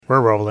We're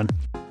rolling.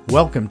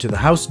 Welcome to the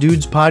House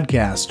Dudes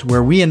podcast,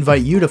 where we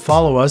invite you to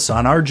follow us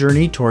on our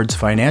journey towards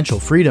financial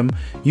freedom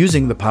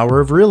using the power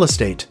of real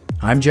estate.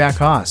 I'm Jack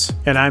Haas.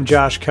 And I'm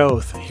Josh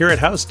Koth. Here at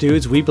House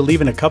Dudes, we believe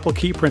in a couple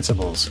key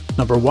principles.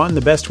 Number one, the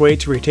best way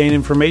to retain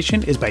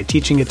information is by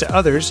teaching it to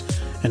others.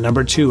 And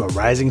number two, a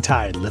rising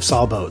tide lifts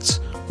all boats.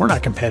 We're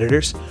not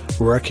competitors,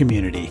 we're a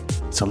community.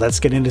 So let's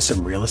get into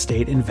some real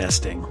estate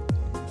investing.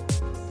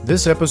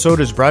 This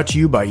episode is brought to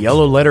you by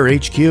Yellow Letter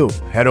HQ.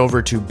 Head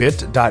over to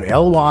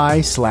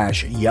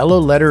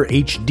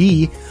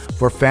bit.ly/yellowletterhd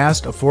for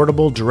fast,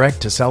 affordable,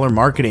 direct-to-seller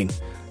marketing.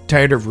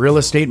 Tired of real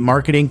estate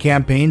marketing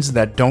campaigns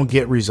that don't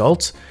get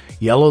results?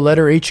 Yellow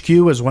Letter HQ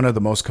is one of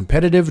the most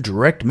competitive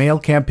direct mail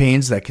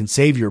campaigns that can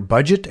save your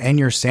budget and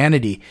your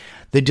sanity.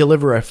 They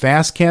deliver a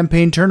fast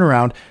campaign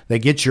turnaround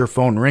that gets your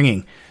phone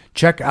ringing.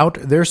 Check out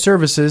their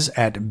services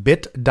at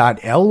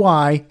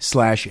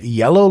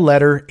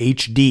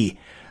bit.ly/yellowletterhd.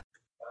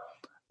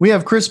 We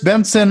have Kris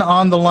Benson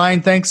on the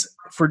line. Thanks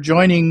for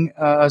joining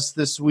us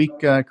this week,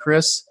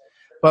 Kris.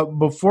 But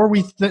before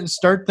we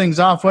start things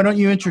off, why don't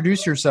you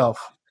introduce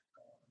yourself?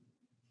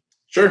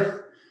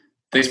 Sure.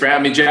 Thanks for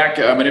having me, Jack.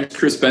 My name is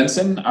Kris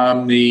Benson.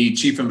 I'm the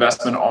Chief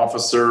Investment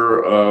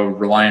Officer of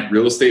Reliant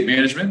Real Estate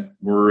Management.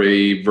 We're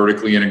a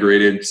vertically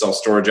integrated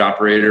self-storage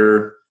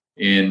operator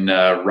in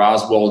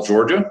Roswell,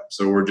 Georgia.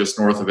 So we're just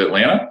north of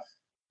Atlanta.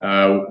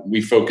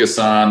 We focus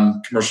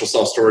on commercial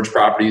self-storage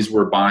properties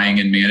we're buying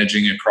and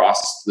managing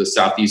across the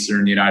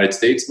southeastern United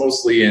States,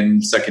 mostly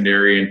in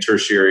secondary and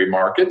tertiary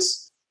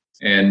markets.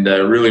 And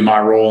really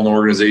my role in the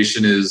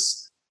organization is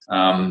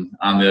on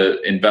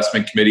the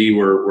investment committee.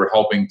 We're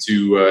helping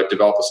to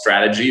develop a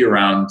strategy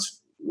around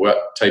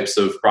what types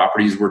of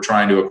properties we're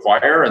trying to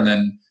acquire, and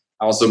then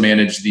also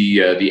manage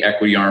the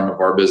equity arm of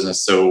our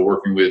business. So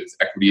working with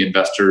equity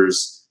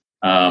investors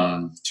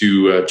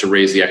to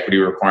raise the equity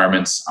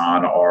requirements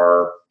on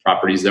our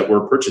properties that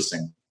we're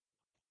purchasing.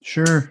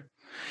 Sure.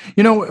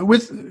 You know,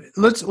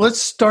 let's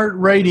start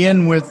right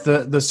in with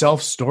the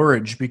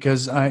self-storage,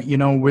 because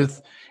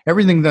with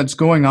everything that's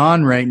going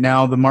on right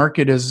now, the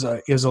market is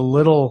a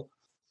little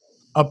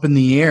up in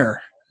the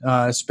air.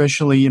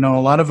 Especially, a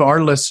lot of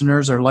our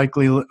listeners are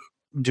likely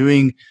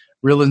doing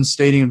real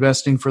estate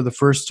investing for the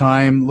first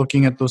time,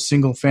 looking at those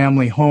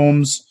single-family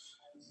homes.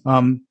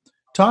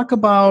 Talk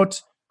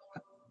about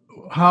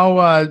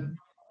how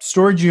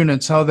storage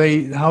units, how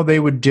they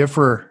would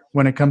differ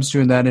when it comes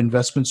to that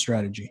investment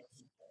strategy.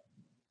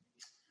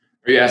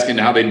 Are you asking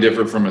how they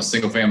differ from a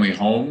single-family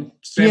home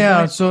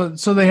standpoint? Yeah,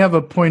 so they have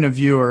a point of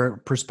view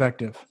or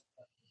perspective.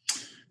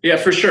 Yeah,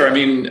 for sure. I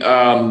mean,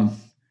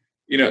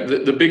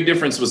 the big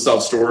difference with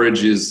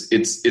self-storage is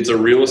it's a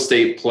real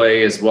estate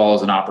play as well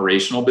as an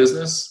operational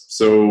business.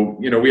 So,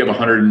 we have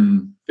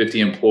 150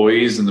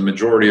 employees, and the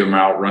majority of them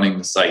are out running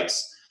the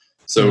sites.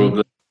 So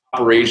the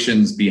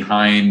operations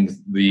behind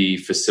the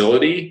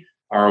facility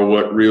are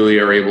what really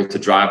are able to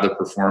drive the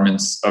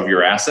performance of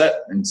your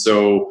asset. And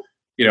so,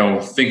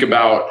 think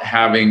about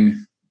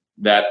having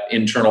that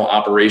internal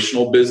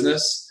operational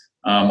business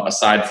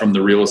aside from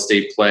the real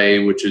estate play,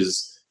 which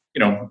is,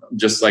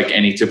 just like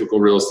any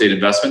typical real estate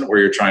investment where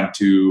you're trying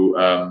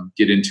to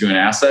get into an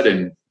asset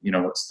and,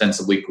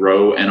 ostensibly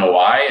grow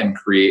NOI and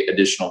create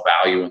additional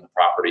value in the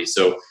property.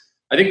 So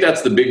I think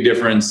that's the big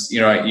difference.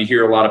 You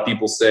hear a lot of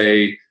people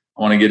say,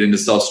 I want to get into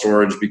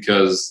self-storage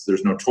because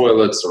there's no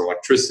toilets or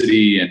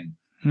electricity, and,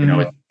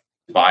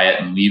 buy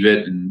it and leave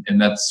it. And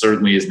that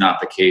certainly is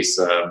not the case.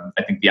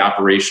 I think the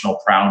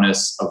operational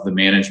prowess of the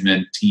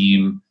management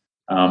team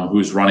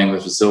who's running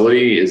the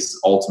facility is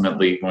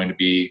ultimately going to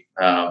be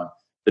the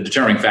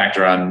determining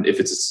factor on if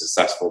it's a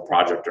successful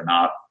project or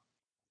not.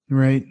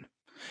 Right.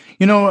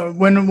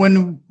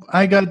 When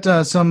I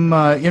got some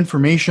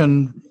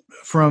information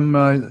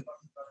from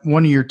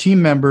one of your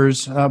team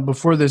members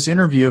before this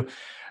interview,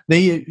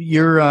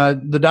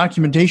 the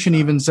documentation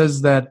even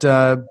says that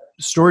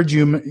storage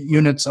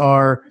units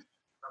are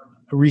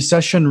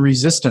recession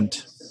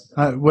resistant.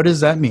 What does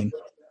that mean?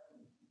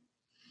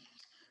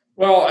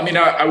 Well, I mean,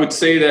 I would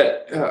say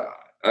that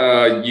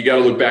you got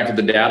to look back at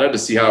the data to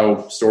see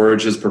how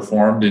storage has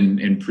performed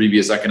in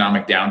previous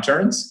economic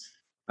downturns.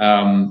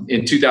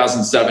 In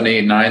 2007,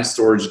 8, 9,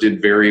 storage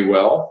did very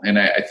well. And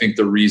I think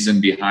the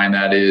reason behind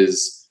that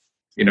is,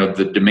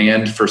 the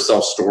demand for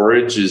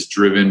self-storage is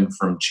driven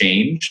from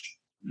change.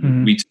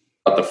 Mm-hmm. We talk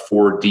about the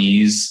 4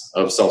 Ds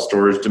of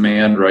self-storage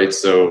demand, right?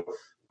 So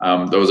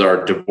those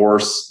are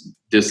divorce,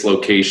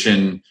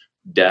 dislocation,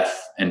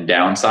 death, and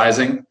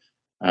downsizing.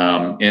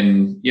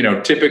 And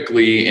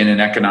typically in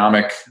an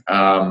economic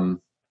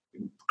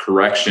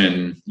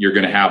correction, you're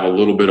going to have a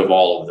little bit of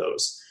all of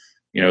those.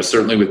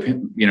 Certainly with,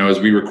 as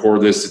we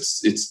record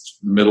this, it's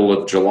middle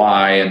of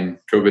July and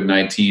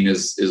COVID-19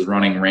 is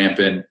running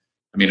rampant.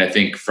 I mean, I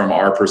think from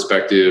our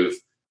perspective,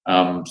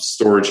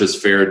 storage has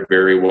fared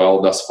very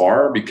well thus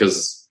far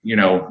because,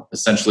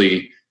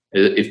 essentially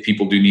if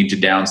people do need to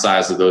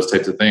downsize or those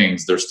types of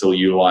things, they're still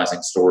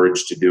utilizing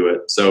storage to do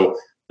it. So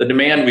the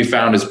demand we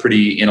found is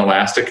pretty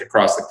inelastic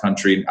across the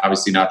country,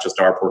 obviously not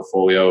just our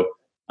portfolio.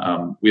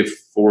 We have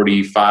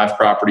 45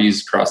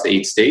 properties across the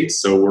 8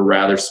 states, so we're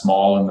rather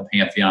small in the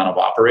pantheon of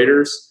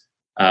operators.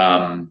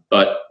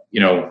 But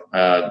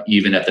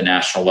even at the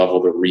national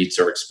level, the REITs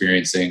are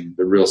experiencing,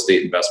 the real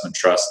estate investment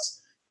trusts,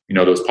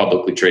 those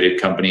publicly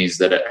traded companies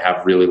that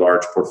have really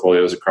large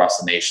portfolios across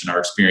the nation are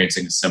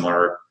experiencing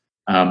similar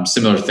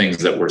things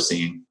that we're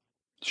seeing.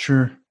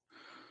 Sure.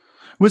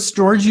 With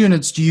storage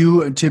units, do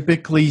you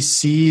typically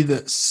see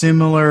the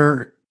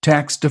similar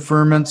tax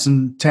deferments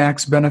and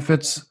tax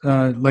benefits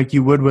like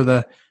you would with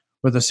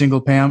a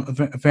single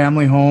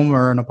family home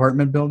or an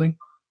apartment building?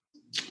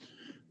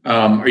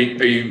 Are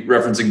you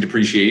referencing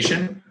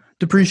depreciation?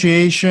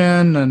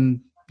 Depreciation, and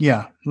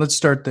let's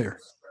start there.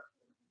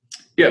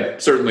 Yeah,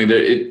 certainly.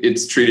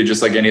 It's treated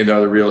just like any of the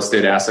other real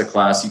estate asset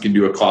class. You can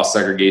do a cost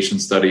segregation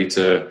study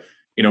to,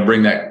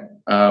 bring that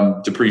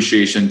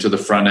depreciation to the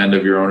front end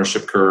of your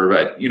ownership curve.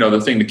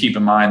 The thing to keep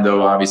in mind,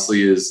 though,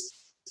 obviously, is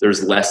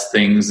there's less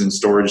things in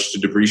storage to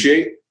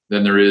depreciate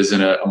than there is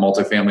in a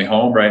multifamily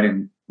home, right?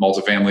 In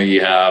multifamily,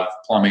 you have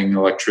plumbing,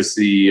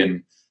 electricity,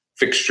 and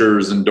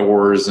fixtures and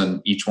doors,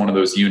 and each one of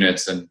those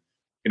units. And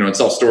in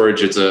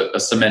self-storage, it's a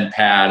cement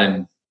pad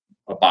and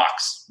a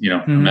box,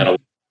 a metal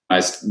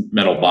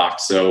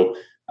box. So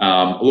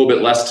a little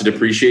bit less to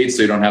depreciate,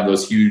 so you don't have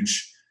those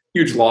huge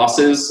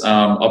losses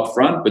up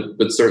front,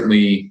 but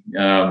certainly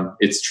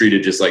it's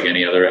treated just like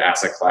any other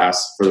asset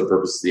class for the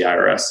purpose of the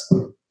IRS.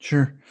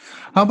 Sure.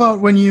 How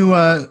about when you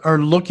are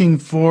looking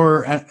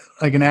for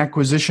like an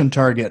acquisition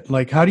target?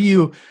 Like, what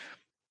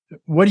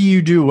do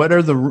you do? What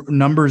are the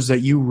numbers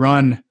that you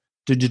run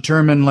to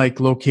determine like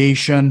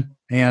location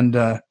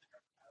and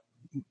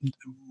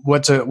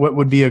what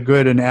would be a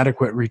good and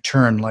adequate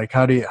return? Like,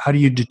 how do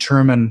you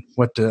determine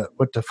what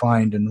to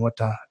find and what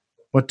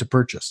to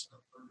purchase?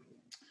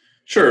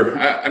 Sure.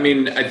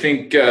 I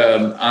think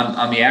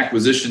on the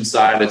acquisition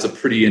side, it's a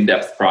pretty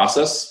in-depth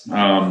process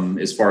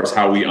as far as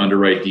how we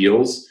underwrite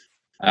deals.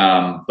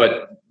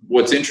 But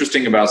what's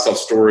interesting about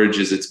self-storage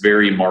is it's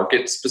very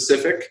market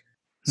specific.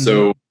 Mm-hmm.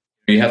 So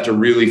you have to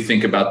really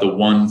think about the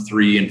 1,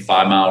 3, and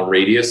 5 mile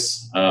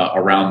radius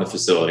around the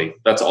facility.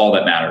 That's all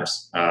that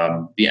matters.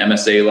 The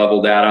MSA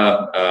level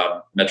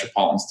data,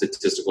 metropolitan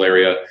statistical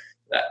area,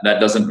 that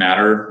doesn't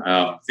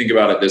matter. Think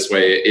about it this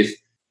way.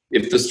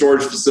 If the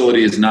storage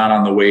facility is not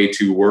on the way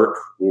to work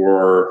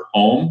or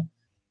home,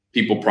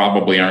 people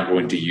probably aren't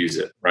going to use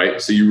it,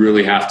 right? So you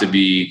really have to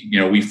be,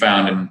 we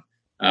found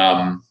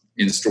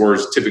in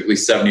stores, typically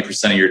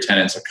 70% of your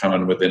tenants are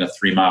coming within a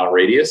 3 mile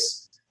radius.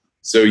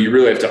 So you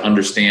really have to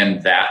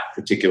understand that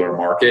particular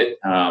market.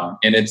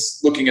 And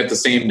it's looking at the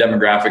same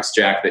demographics,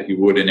 Jack, that you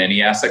would in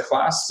any asset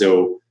class.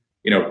 So,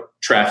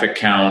 traffic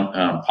count,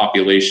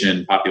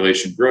 population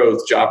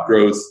growth, job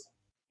growth,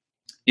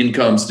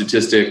 income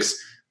statistics.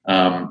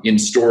 In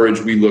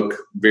storage, we look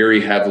very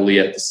heavily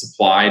at the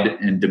supply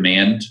and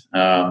demand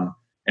and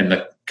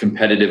the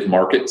competitive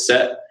market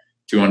set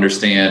to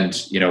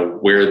understand,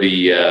 where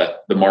the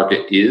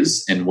market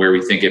is and where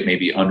we think it may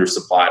be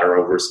undersupplied or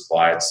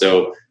oversupplied.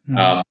 So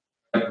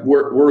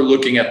we're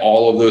looking at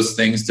all of those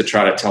things to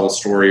try to tell a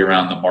story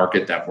around the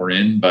market that we're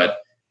in. But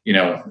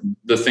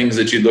the things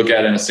that you look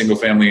at in a single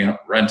family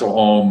rental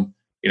home,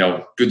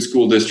 good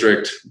school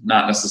district,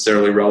 not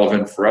necessarily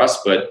relevant for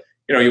us, but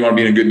you want to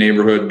be in a good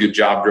neighborhood, good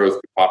job growth,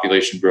 good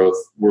population growth.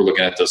 We're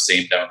looking at those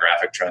same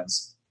demographic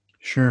trends.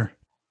 Sure.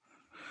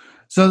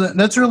 So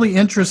that's really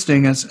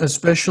interesting,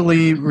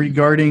 especially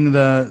regarding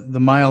the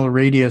mile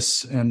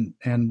radius and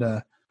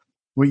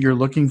what you're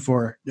looking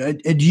for.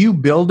 Do you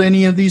build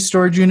any of these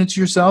storage units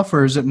yourself,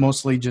 or is it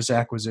mostly just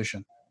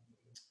acquisition?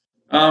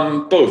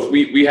 Both.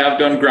 We have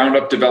done ground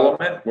up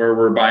development where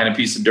we're buying a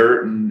piece of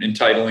dirt and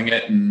entitling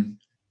it and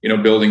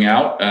building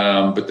out.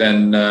 But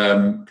then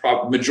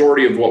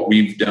majority of what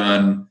we've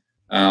done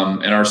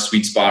and our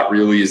sweet spot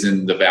really is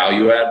in the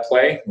value add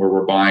play, where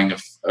we're buying a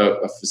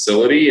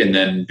facility and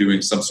then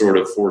doing some sort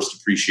of forced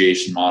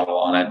depreciation model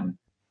on it.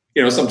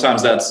 And,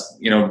 sometimes that's,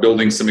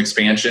 building some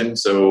expansion.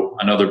 So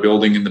another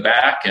building in the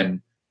back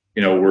and,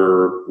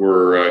 we're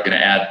going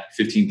to add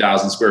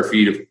 15,000 square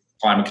feet of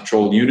climate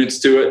controlled units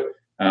to it.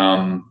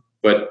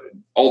 But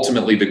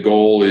ultimately the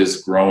goal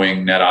is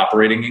growing net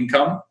operating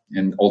income.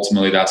 And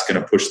ultimately that's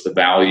going to push the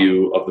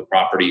value of the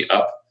property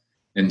up.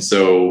 And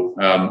so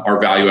our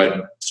value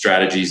add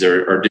strategies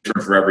are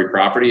different for every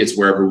property. It's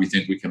wherever we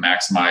think we can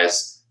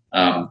maximize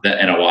the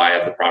NOI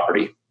of the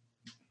property.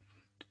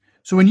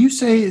 So when you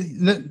say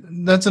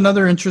that's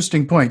another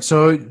interesting point.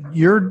 So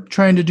you're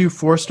trying to do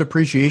forced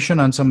appreciation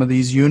on some of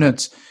these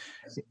units.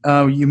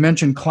 You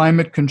mentioned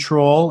climate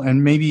control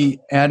and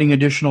maybe adding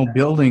additional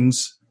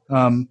buildings.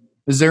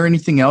 Is there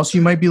anything else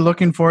you might be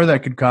looking for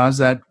that could cause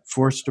that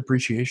forced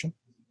appreciation?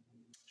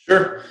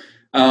 Sure.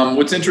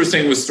 What's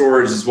interesting with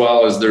storage as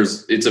well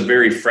is it's a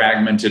very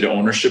fragmented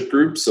ownership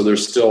group. So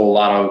there's still a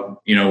lot of,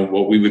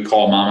 what we would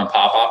call mom and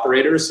pop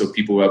operators. So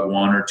people who have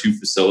 1 or 2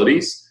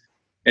 facilities.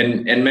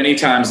 And many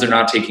times they're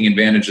not taking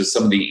advantage of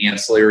some of the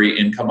ancillary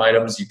income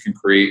items you can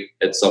create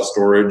at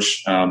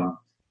self-storage.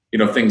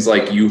 Things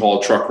like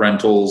U-Haul truck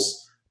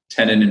rentals,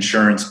 tenant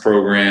insurance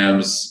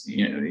programs,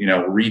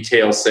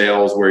 retail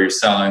sales where you're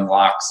selling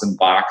locks and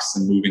box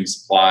and moving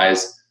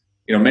supplies.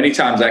 Many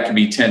times that can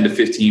be 10 to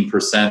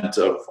 15%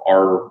 of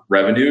our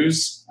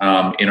revenues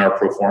in our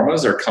pro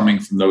formas are coming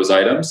from those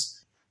items.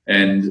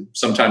 And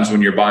sometimes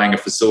when you're buying a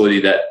facility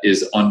that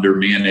is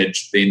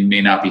undermanaged, they may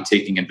not be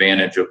taking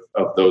advantage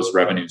of those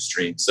revenue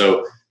streams.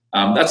 So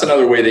that's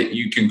another way that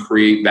you can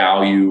create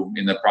value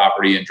in the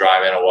property and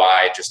drive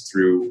NOI just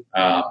through,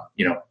 a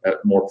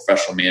more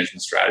professional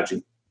management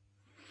strategy.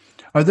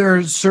 Are there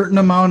a certain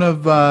amount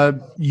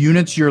of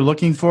units you're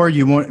looking for?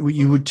 You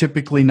would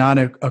typically not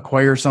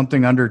acquire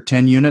something under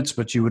 10 units,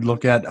 but you would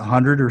look at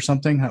 100 or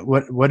something.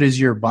 What is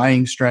your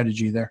buying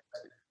strategy there?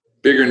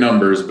 Bigger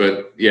numbers,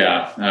 but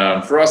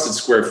yeah, for us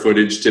it's square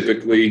footage.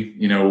 Typically,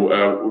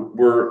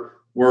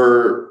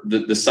 we're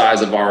the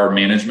size of our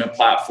management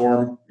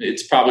platform.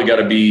 It's probably got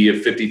to be a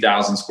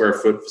 50,000 square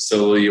foot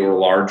facility or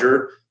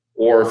larger.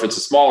 Or if it's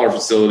a smaller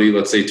facility,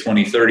 let's say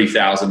 20,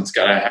 30,000, it's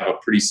got to have a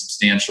pretty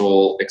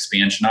substantial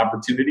expansion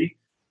opportunity.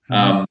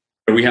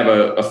 Mm-hmm. We have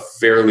a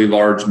fairly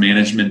large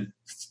management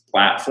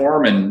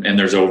platform and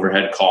there's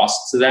overhead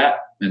costs to that.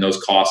 And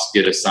those costs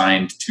get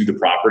assigned to the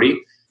property.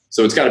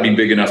 So it's got to be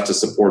big enough to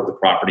support the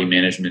property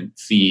management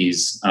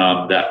fees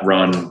that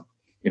run,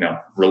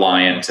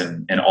 Reliant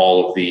and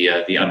all of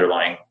the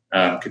underlying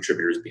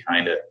contributors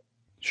behind it.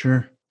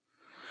 Sure.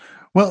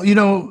 Well,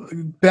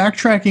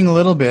 backtracking a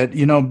little bit,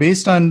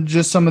 based on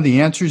just some of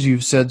the answers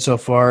you've said so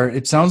far,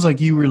 it sounds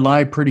like you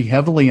rely pretty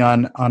heavily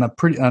on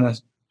a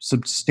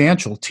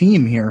substantial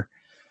team here.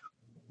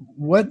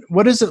 What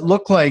does it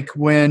look like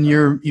when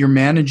you're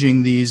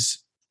managing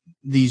these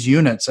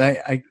units?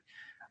 I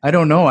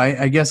don't know.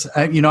 I guess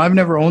I've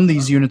never owned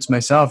these units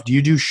myself. Do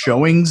you do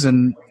showings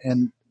and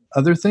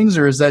other things,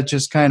 or is that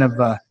just kind of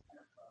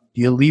do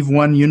you leave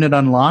one unit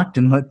unlocked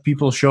and let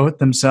people show it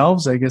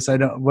themselves? I guess I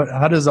don't.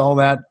 How does all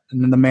that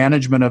and the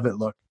management of it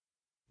look?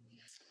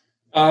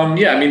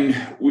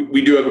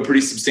 We do have a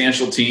pretty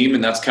substantial team,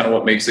 and that's kind of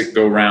what makes it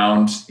go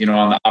round.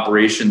 On the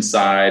operations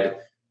side,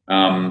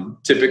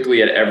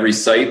 typically at every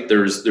site,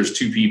 there's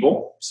two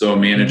people, so a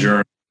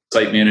manager,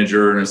 site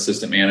manager, and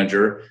assistant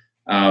manager,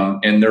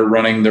 and they're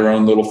running their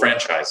own little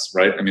franchise,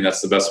 right? I mean, that's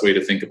the best way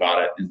to think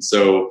about it. And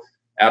so,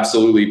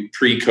 absolutely,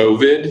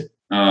 pre-COVID,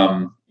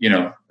 a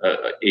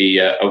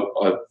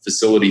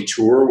facility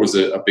tour was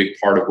a big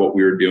part of what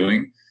we were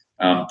doing.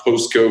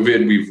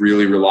 Post-COVID, we've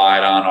really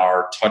relied on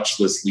our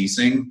touchless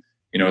leasing.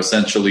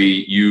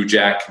 Essentially, you,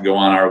 Jack, can go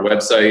on our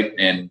website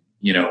and,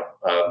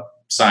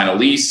 sign a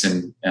lease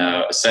and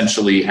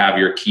essentially have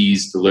your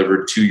keys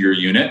delivered to your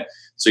unit.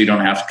 So you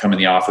don't have to come in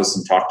the office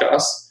and talk to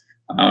us.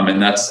 And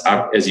that's,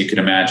 as you can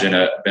imagine,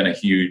 been a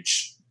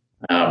huge,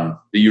 the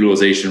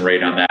utilization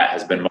rate on that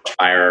has been much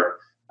higher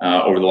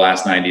over the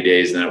last 90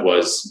 days than it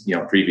was,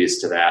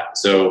 previous to that.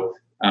 So,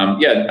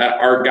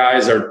 our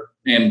guys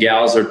and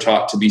gals are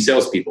taught to be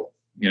salespeople,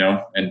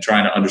 and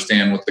trying to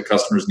understand what the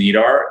customer's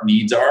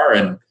needs are,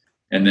 and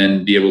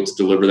then be able to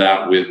deliver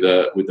that with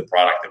the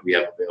product that we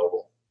have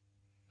available.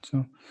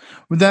 So,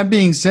 with that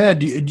being said,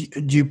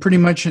 do you pretty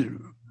much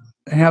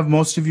have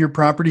most of your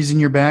properties in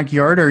your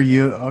backyard, or are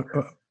you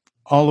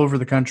all over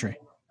the country?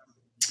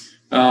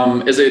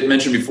 As I had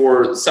mentioned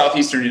before,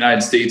 Southeastern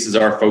United States is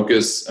our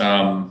focus.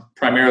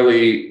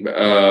 Primarily,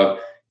 our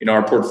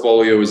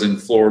portfolio is in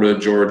Florida,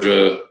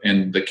 Georgia,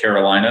 and the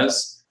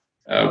Carolinas.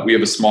 We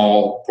have a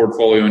small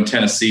portfolio in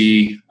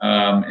Tennessee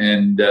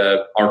and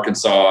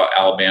Arkansas,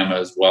 Alabama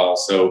as well.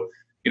 So,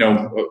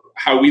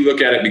 how we look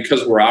at it,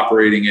 because we're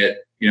operating it,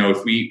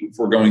 if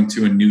we're going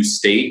to a new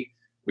state,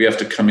 we have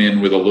to come in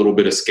with a little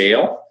bit of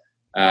scale.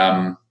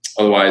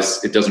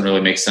 Otherwise, it doesn't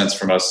really make sense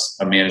from us,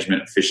 a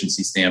management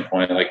efficiency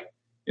standpoint. Like,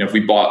 if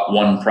we bought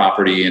one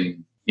property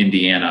in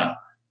Indiana,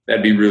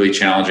 that'd be really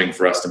challenging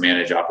for us to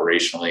manage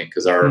operationally,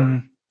 because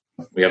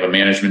we have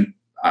an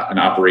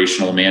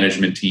operational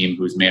management team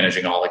who's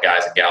managing all the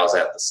guys and gals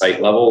at the site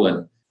level,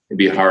 and it'd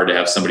be hard to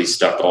have somebody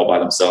stuck all by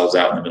themselves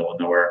out in the middle of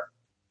nowhere.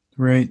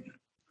 Right.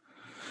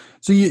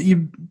 So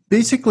you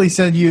basically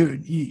said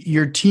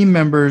your team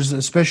members,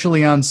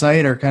 especially on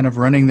site, are kind of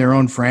running their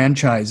own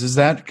franchise. Is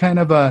that kind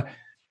of a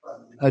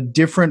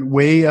different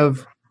way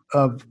of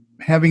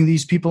having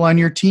these people on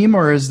your team,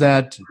 or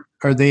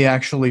are they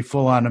actually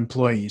full-on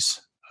employees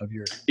of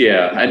yours?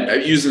 Yeah, I'm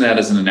using that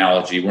as an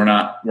analogy. We're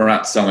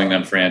not selling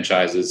them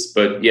franchises,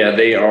 but yeah,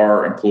 they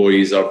are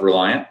employees of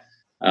Reliant,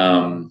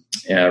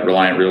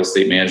 Reliant Real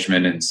Estate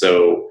Management, and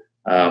so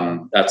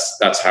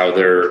that's how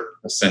they're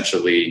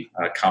essentially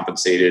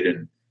compensated.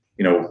 And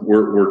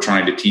we're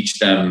trying to teach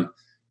them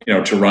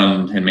to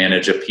run and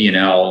manage a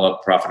P&L, a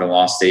profit and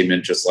loss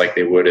statement, just like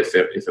they would if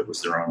it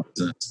was their own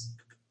business.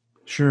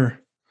 Sure.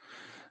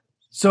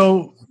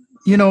 So,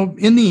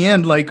 in the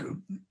end, like,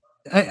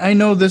 I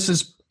know this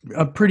is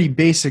a pretty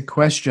basic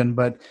question,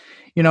 but,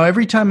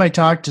 every time I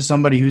talk to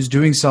somebody who's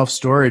doing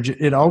self-storage,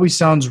 it always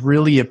sounds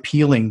really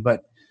appealing,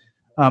 but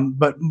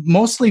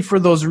mostly for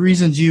those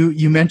reasons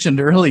you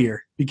mentioned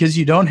earlier, because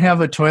you don't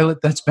have a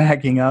toilet that's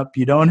backing up.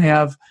 You don't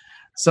have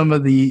some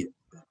of the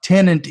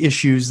tenant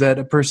issues that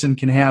a person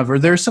can have? Are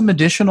there some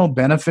additional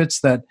benefits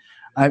that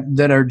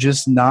are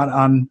just not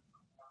on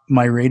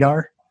my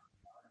radar?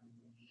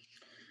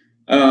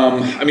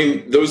 I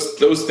mean,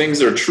 those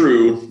things are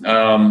true,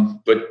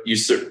 but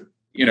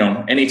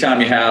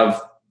anytime you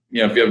have,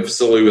 if you have a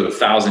facility with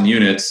 1,000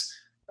 units,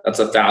 that's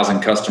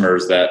 1,000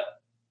 customers that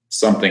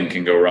something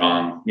can go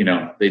wrong.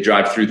 They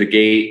drive through the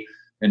gate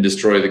and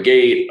destroy the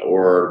gate,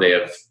 or they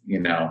have,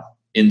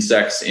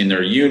 insects in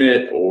their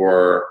unit,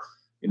 or,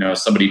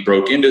 somebody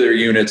broke into their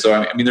unit. So,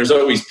 I mean, there's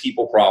always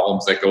people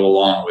problems that go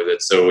along with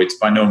it. So it's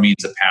by no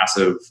means a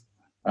passive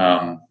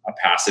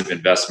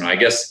investment. I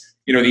guess,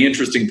 the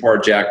interesting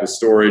part, Jack, with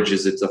storage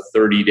is it's a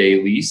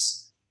 30-day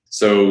lease.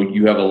 So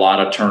you have a lot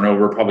of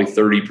turnover. Probably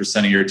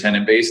 30% of your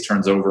tenant base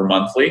turns over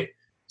monthly.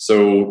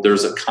 So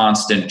there's a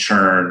constant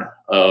churn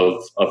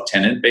of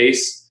tenant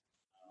base.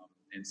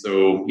 And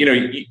so,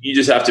 you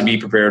just have to be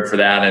prepared for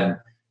that. And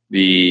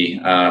the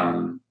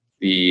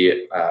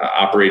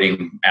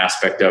operating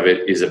aspect of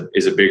it is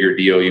a bigger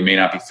deal. You may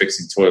not be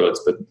fixing toilets,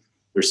 but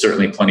there's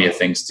certainly plenty of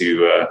things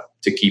to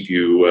keep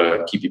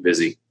you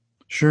busy.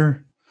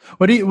 Sure.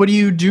 What do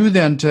you do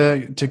then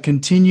to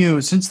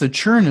continue, since the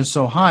churn is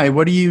so high?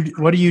 What are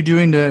you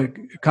doing to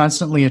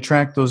constantly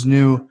attract those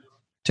new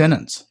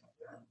tenants?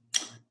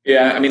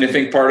 Yeah, I mean, I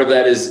think part of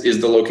that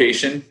is the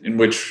location in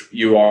which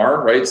you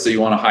are, right? So you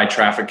want a high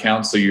traffic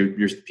count, so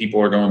your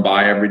people are going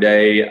by every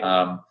day.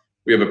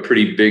 We have a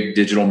pretty big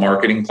digital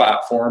marketing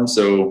platform.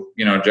 So,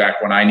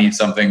 Jack, when I need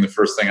something, the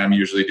first thing I'm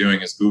usually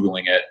doing is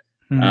Googling it.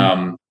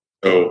 Mm-hmm.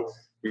 So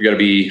we've got to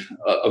be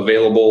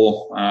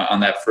available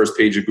on that first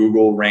page of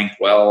Google, rank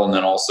well, and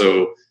then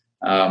also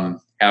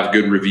have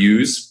good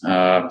reviews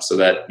so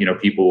that,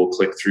 people will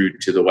click through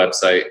to the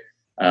website.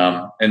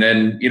 And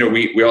then,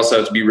 we also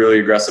have to be really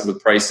aggressive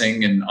with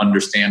pricing and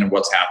understand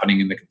what's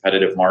happening in the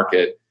competitive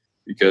market,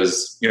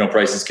 because,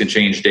 prices can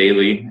change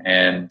daily.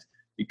 And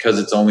because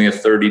it's only a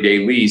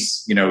 30-day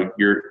lease,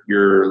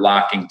 you're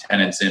locking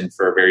tenants in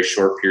for a very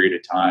short period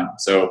of time.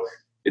 So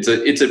it's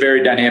a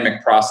very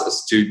dynamic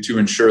process to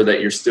ensure that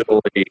you're still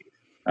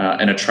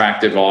an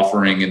attractive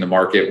offering in the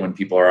market when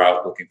people are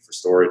out looking for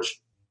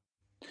storage.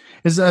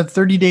 Is a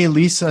 30-day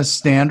lease a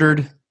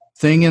standard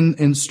thing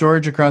in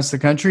storage across the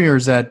country, or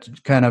is that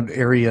kind of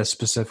area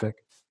specific?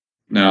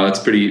 No, that's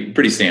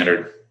pretty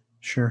standard.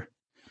 Sure.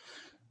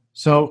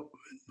 So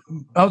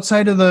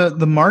outside of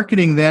the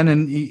marketing then,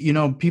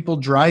 and people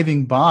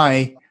driving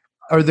by,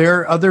 are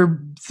there other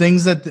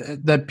things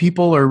that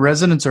people or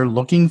residents are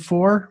looking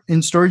for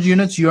in storage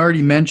units? You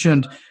already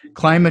mentioned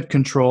climate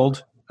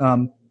controlled.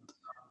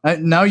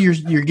 Now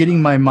you're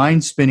getting my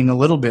mind spinning a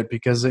little bit,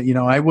 because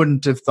I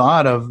wouldn't have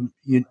thought of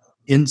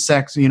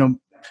insects. You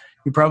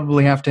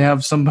probably have to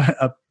have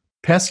a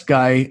pest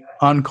guy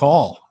on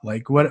call.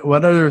 Like what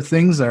other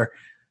things are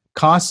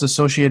costs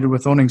associated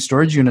with owning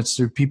storage units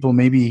that people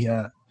maybe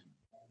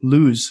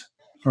lose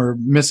or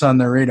miss on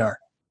their radar?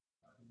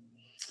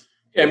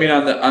 Yeah, I mean,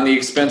 on the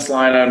expense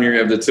line item, you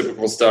have the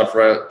typical stuff,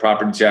 right?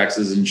 Property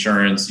taxes,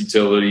 insurance,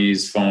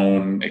 utilities,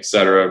 phone, et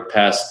cetera,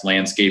 pest,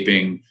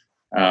 landscaping,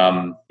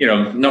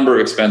 number of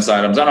expense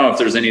items. I don't know if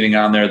there's anything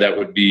on there that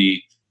would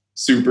be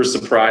super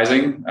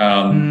surprising.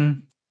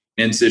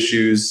 Maintenance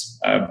issues,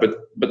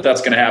 but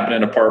that's going to happen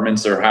in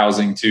apartments or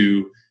housing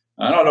too.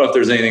 I don't know if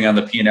there's anything on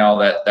the P&L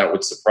that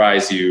would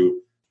surprise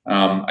you.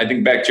 I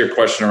think back to your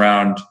question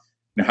around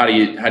how do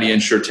you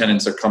ensure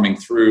tenants are coming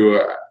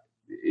through.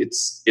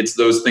 It's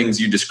those things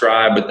you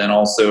describe, but then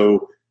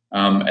also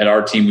at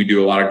our team we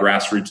do a lot of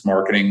grassroots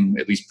marketing.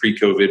 At least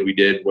pre-COVID we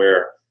did,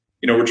 where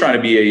we're trying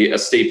to be a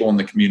staple in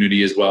the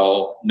community as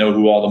well. Know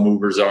who all the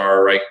movers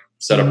are, right?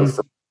 Set up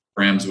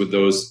programs with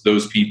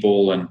those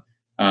people, and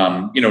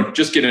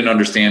just get an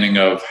understanding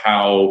of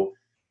how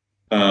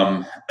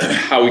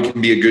we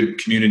can be a good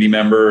community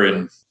member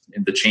and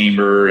in the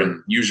chamber.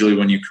 And usually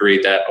when you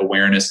create that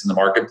awareness in the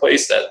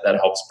marketplace, that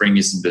helps bring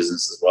you some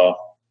business as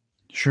well.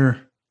 Sure.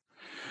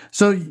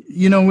 So,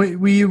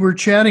 we were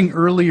chatting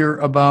earlier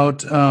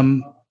about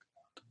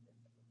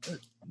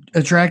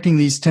attracting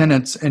these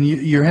tenants, and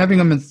you're having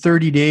them in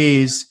 30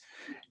 days.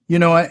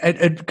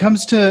 It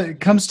comes to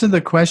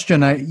the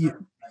question,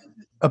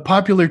 a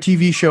popular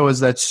TV show is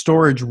that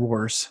Storage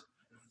Wars.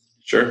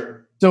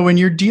 Sure. So when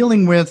you're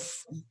dealing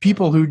with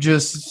people who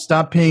just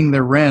stop paying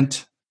their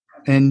rent,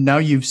 and now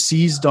you've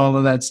seized all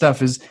of that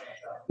stuff, is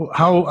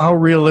how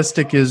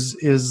realistic is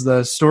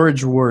the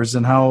Storage Wars,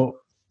 and how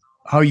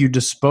you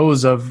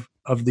dispose of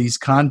these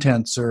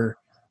contents, or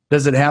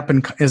does it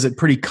happen? Is it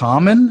pretty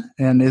common,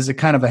 and is it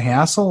kind of a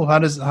hassle? How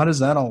does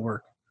that all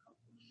work?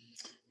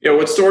 Yeah,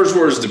 what Storage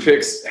Wars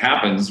depicts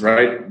happens,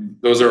 right?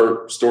 Those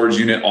are storage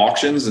unit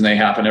auctions, and they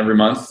happen every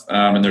month.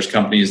 And there's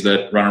companies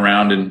that run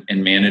around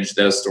and manage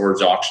those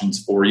storage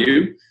auctions for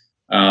you.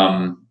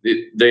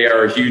 They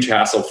are a huge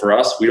hassle for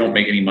us. We don't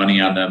make any money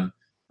on them.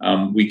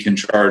 We can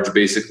charge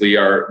basically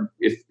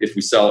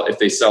if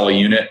they sell a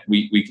unit,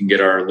 we can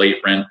get our late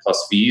rent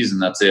plus fees,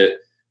 and that's it.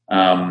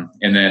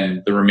 And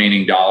then the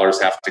remaining dollars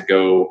have to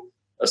go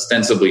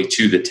ostensibly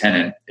to the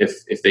tenant.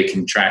 If they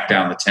can track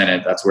down the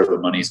tenant, that's where the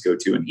monies go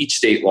to. And each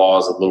state law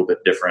is a little bit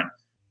different.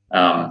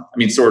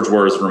 Storage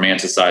Wars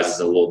romanticizes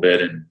it a little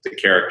bit, and the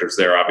characters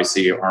there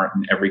obviously aren't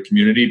in every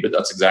community, but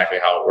that's exactly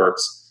how it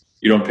works.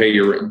 You don't pay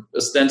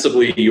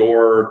ostensibly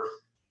your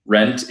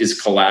rent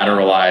is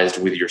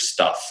collateralized with your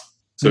stuff.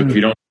 So if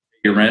you don't pay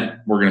your rent,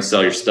 we're going to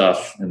sell your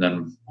stuff, and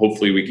then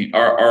hopefully we can.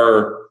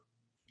 Our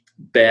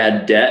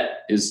bad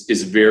debt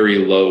is very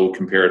low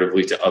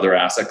comparatively to other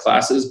asset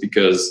classes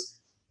because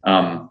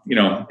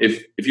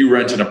if you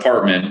rent an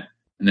apartment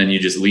and then you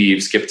just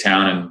leave, skip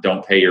town, and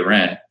don't pay your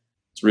rent,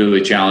 it's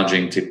really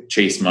challenging to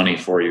chase money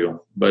for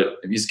you. But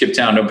if you skip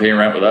town, don't pay your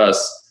rent with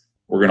us,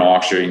 we're going to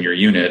auction your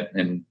unit.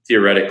 And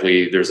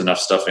theoretically, there's enough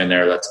stuff in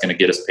there that's going to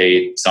get us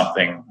paid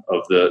something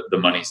of the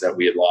monies that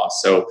we had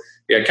lost. So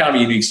yeah, kind of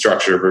a unique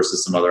structure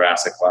versus some other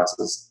asset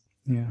classes.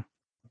 Yeah.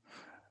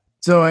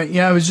 So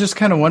I was just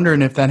kind of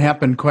wondering if that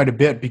happened quite a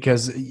bit,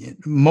 because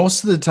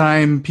most of the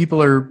time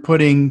people are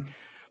putting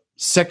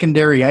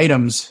secondary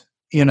items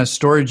in a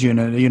storage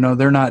unit.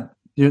 They're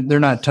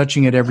not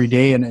touching it every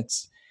day, and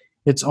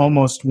it's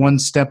almost one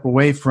step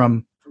away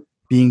from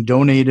being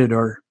donated,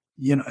 or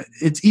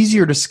it's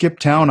easier to skip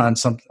town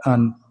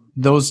on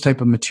those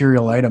type of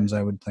material items,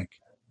 I would think.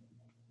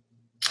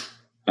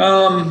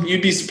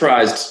 You'd be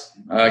surprised.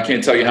 I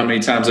can't tell you how many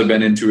times I've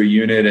been into a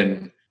unit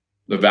and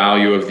the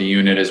value of the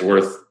unit is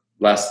worth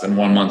less than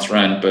 1 month's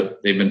rent,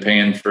 but they've been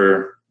paying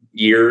for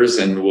years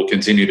and will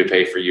continue to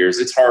pay for years.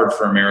 It's hard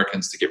for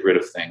Americans to get rid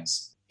of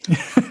things.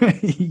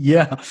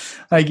 Yeah,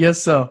 I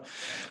guess so.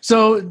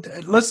 So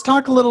let's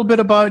talk a little bit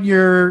about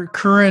your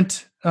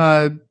current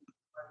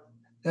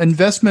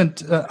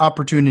investment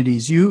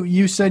opportunities.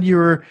 You said you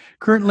were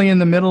currently in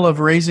the middle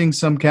of raising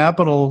some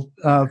capital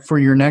for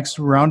your next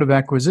round of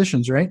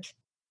acquisitions, right?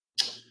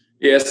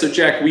 Yeah, so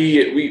Jack,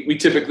 we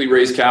typically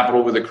raise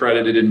capital with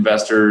accredited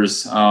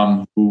investors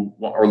who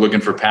are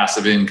looking for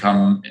passive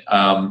income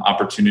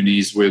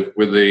opportunities with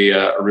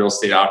a real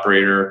estate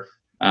operator.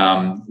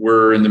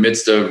 We're in the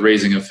midst of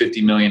raising a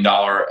 $50 million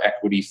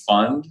equity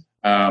fund.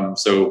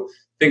 So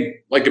think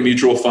like a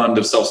mutual fund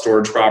of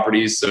self-storage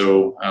properties.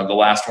 So the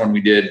last one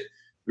we did,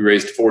 we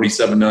raised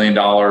 $47 million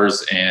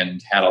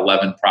and had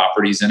 11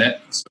 properties in it.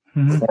 So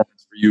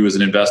performance for you as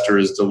an investor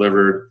is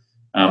delivered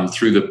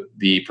through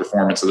the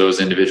performance of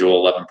those individual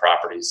 11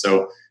 properties.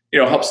 So,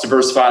 helps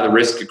diversify the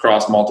risk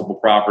across multiple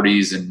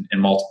properties and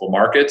multiple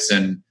markets.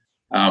 And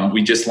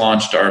we just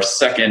launched our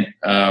second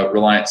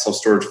Reliant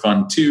Self-Storage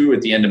Fund 2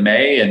 at the end of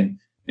May, and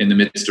in the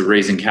midst of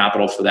raising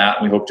capital for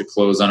that. We hope to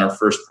close on our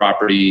first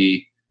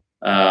property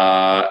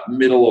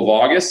middle of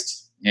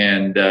August.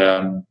 And,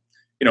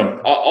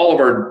 all of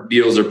our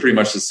deals are pretty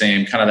much the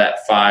same, kind of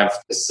that 5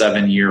 to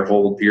 7 year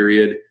hold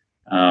period.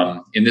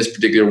 In this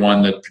particular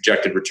one, the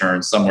projected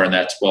return somewhere in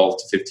that 12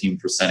 to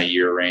 15% a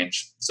year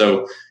range.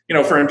 So,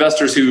 for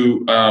investors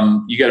who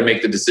you got to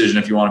make the decision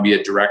if you want to be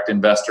a direct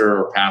investor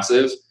or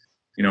passive.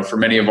 For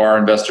many of our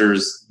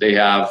investors, they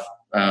have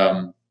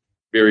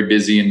very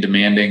busy and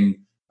demanding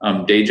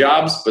day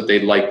jobs, but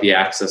they'd like the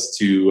access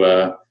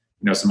to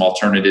some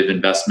alternative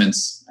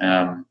investments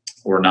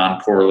or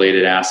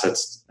non-correlated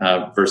assets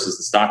versus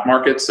the stock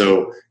market.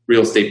 So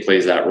real estate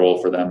plays that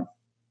role for them.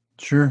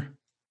 Sure.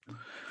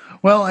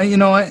 Well, I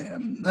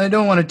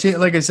don't want to take,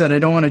 like I said, I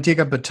don't want to take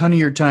up a ton of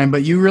your time,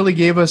 but you really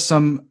gave us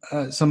some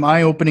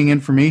eye-opening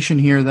information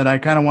here that I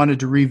kind of wanted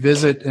to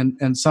revisit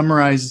and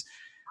summarize.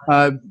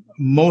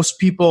 Most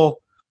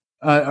people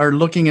are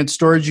looking at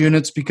storage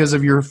units because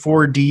of your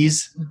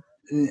 4Ds,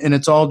 and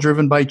it's all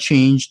driven by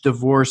change,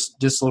 divorce,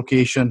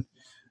 dislocation,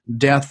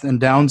 death, and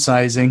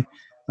downsizing.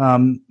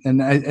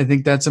 And I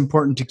think that's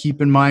important to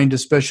keep in mind,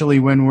 especially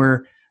when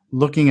we're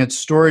looking at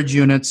storage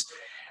units.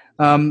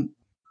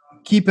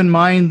 Keep in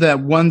mind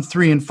that 1,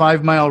 3, and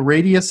 5 mile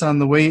radius on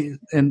the way,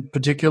 and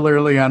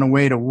particularly on a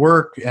way to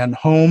work and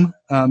home.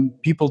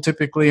 People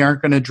typically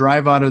aren't going to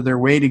drive out of their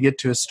way to get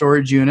to a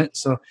storage unit,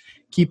 so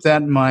keep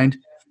that in mind.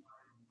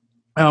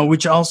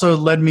 Which also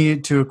led me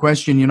to a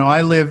question.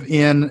 I live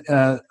in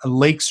a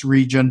lakes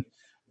region,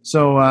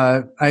 so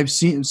I've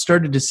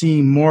started to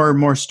see more and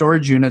more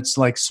storage units,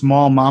 like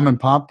small mom and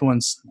pop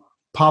ones,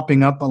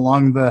 popping up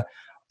along the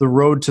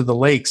road to the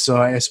lake. So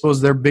I suppose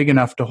they're big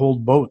enough to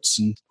hold boats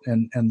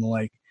and the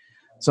like.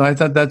 So I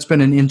thought that's been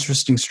an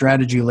interesting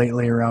strategy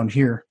lately around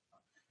here.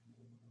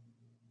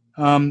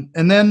 And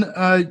then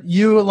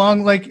you,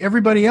 along like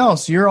everybody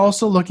else, you're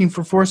also looking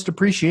for forced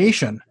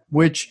appreciation,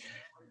 which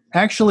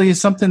actually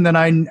is something that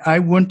I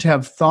wouldn't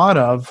have thought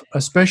of,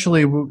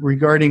 especially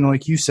regarding,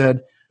 like you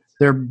said,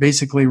 they're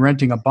basically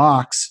renting a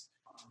box.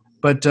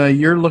 But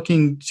you're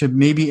looking to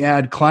maybe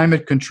add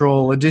climate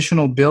control,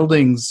 additional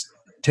buildings,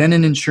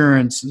 tenant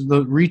insurance,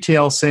 the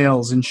retail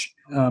sales, and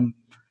 10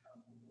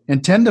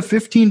 to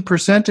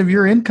 15% of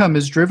your income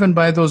is driven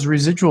by those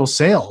residual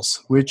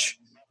sales, which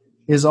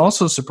is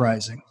also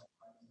surprising.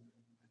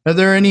 Are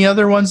there any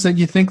other ones that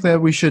you think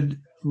that we should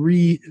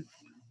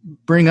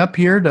bring up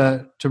here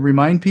to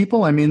remind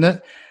people? I mean,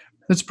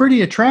 that's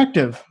pretty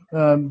attractive,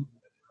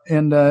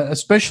 and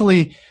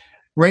especially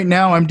right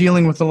now, I'm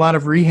dealing with a lot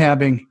of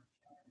rehabbing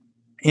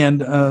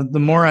And the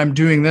more I'm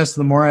doing this,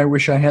 the more I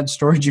wish I had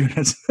storage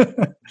units.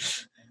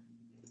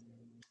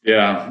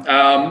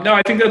 Yeah. No,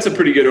 I think that's a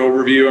pretty good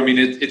overview. I mean,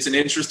 it's an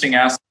interesting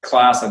asset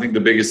class. I think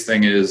the biggest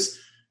thing is,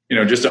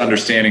 just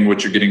understanding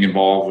what you're getting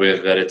involved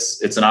with, that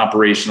it's an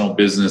operational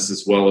business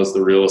as well as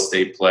the real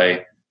estate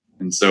play.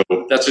 And so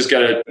that's just got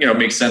to,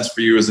 make sense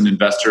for you as an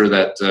investor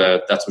that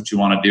that's what you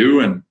want to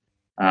do. And,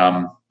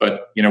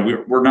 but,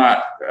 we're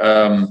not,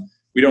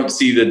 we don't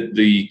see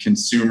the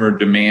consumer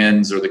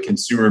demands or the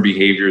consumer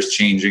behaviors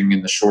changing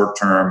in the short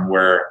term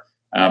where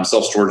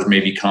self-storage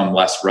may become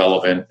less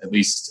relevant, at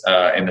least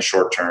in the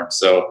short term.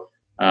 So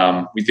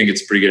we think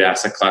it's a pretty good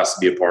asset class to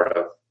be a part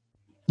of.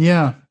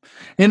 Yeah.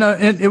 And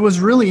it was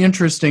really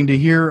interesting to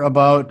hear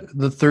about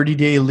the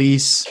 30-day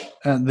lease,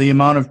 the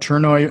amount of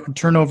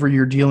turnover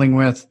you're dealing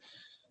with.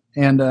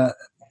 And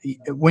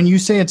when you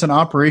say it's an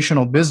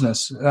operational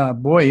business,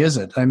 boy, is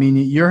it. I mean,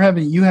 you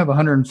have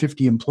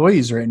 150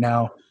 employees right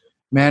now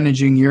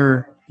managing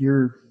your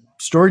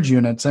storage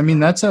units. I mean,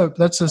 that's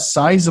a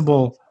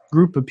sizable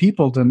group of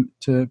people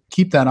to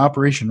keep that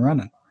operation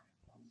running.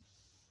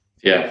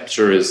 Yeah,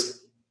 sure is.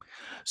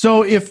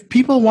 So if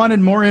people wanted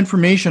more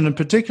information, and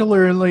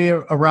particularly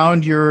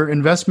around your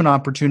investment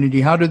opportunity,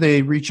 how do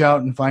they reach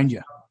out and find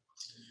you?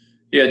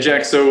 Yeah,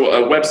 Jack.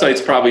 So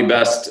website's probably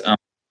best.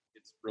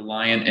 It's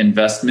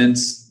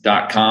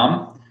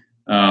ReliantInvestments.com.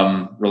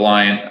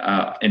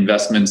 Reliant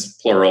Investments,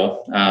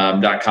 plural,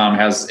 .com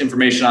has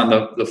information on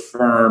the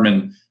firm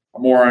and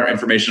more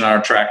information on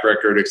our track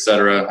record, et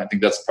cetera. I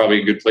think that's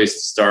probably a good place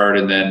to start.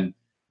 And then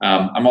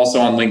I'm also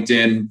on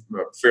LinkedIn,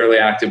 fairly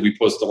active. We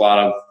post a lot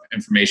of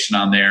information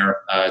on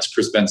there. It's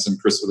Kris Benson,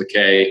 Kris with a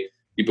K.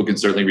 People can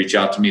certainly reach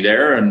out to me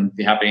there and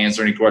be happy to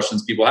answer any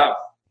questions people have.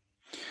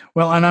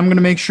 Well, and I'm going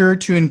to make sure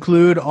to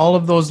include all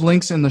of those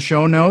links in the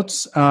show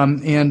notes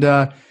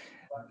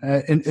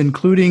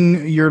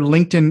including your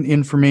LinkedIn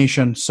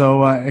information.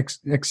 So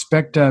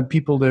expect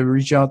people to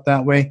reach out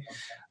that way.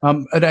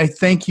 And I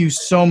thank you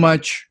so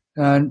much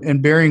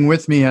and bearing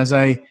with me as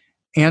I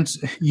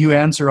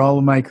answer all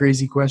of my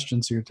crazy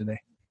questions here today.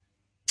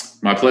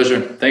 My pleasure.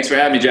 Thanks for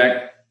having me,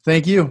 Jack.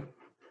 Thank you.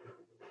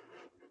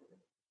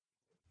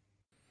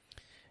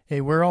 Hey,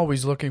 we're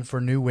always looking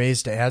for new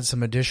ways to add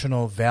some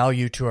additional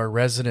value to our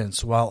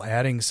residents while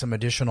adding some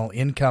additional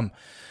income.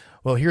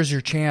 Well, here's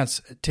your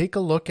chance. Take a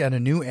look at a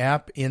new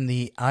app in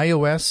the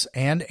iOS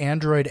and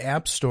Android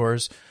app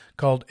stores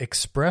called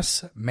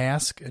Express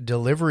Mask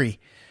Delivery.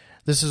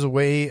 This is a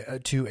way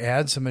to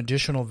add some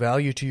additional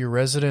value to your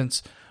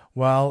residents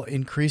while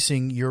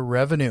increasing your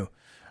revenue.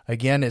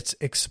 Again, it's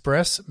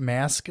Express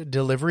Mask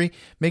Delivery.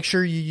 Make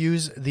sure you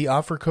use the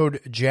offer code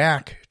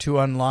JACK to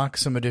unlock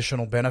some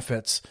additional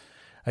benefits.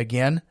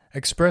 Again,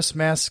 Express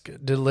Mask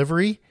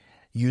Delivery.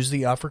 Use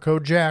the offer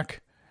code JACK.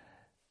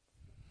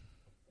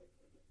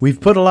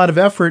 We've put a lot of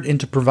effort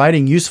into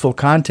providing useful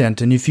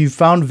content, and if you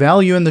found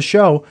value in the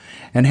show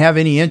and have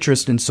any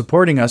interest in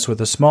supporting us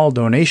with a small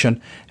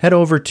donation, head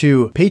over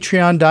to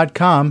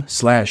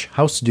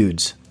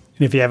patreon.com/housedudes.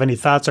 And if you have any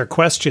thoughts or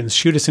questions,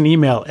 shoot us an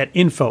email at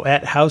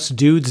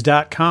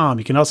info@housedudes.com.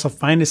 You can also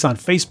find us on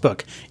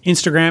Facebook,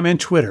 Instagram, and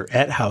Twitter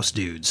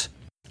 @housedudes.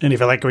 And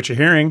if you like what you're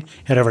hearing,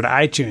 head over to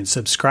iTunes,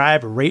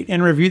 subscribe, rate,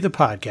 and review the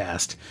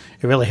podcast.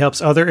 It really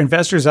helps other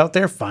investors out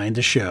there find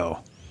the show.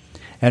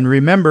 And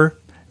remember,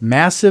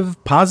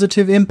 massive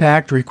positive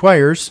impact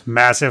requires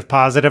massive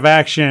positive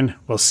action.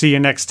 We'll see you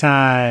next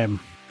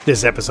time.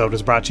 This episode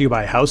was brought to you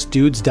by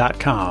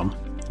housedudes.com.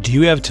 Do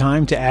you have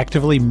time to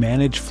actively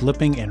manage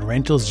flipping and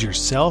rentals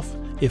yourself?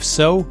 If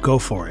so, go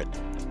for it.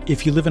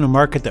 If you live in a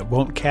market that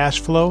won't cash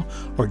flow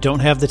or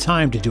don't have the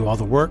time to do all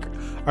the work,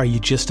 are you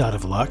just out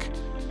of luck?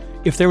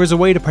 If there was a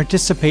way to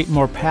participate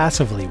more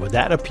passively, would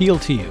that appeal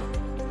to you?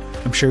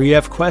 I'm sure you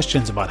have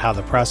questions about how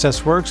the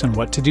process works and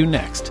what to do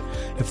next.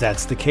 If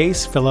that's the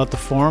case, fill out the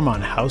form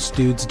on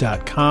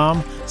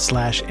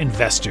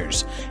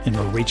housedudes.com/investors, and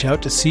we'll reach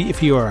out to see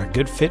if you are a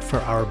good fit for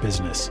our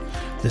business.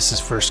 This is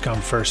first come,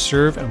 first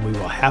serve, and we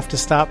will have to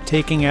stop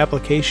taking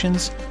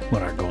applications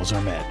when our goals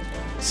are met.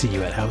 See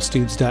you at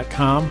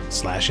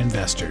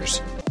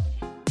housedudes.com/investors.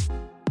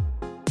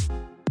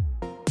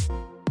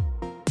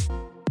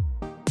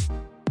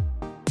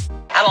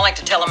 I don't like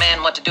to tell a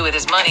man what to do with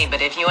his money, but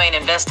if you ain't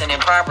investing in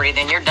property,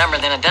 then you're dumber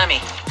than a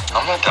dummy.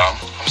 I'm not dumb.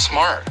 I'm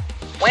smart.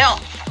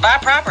 Well, buy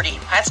property.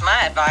 That's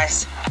my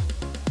advice.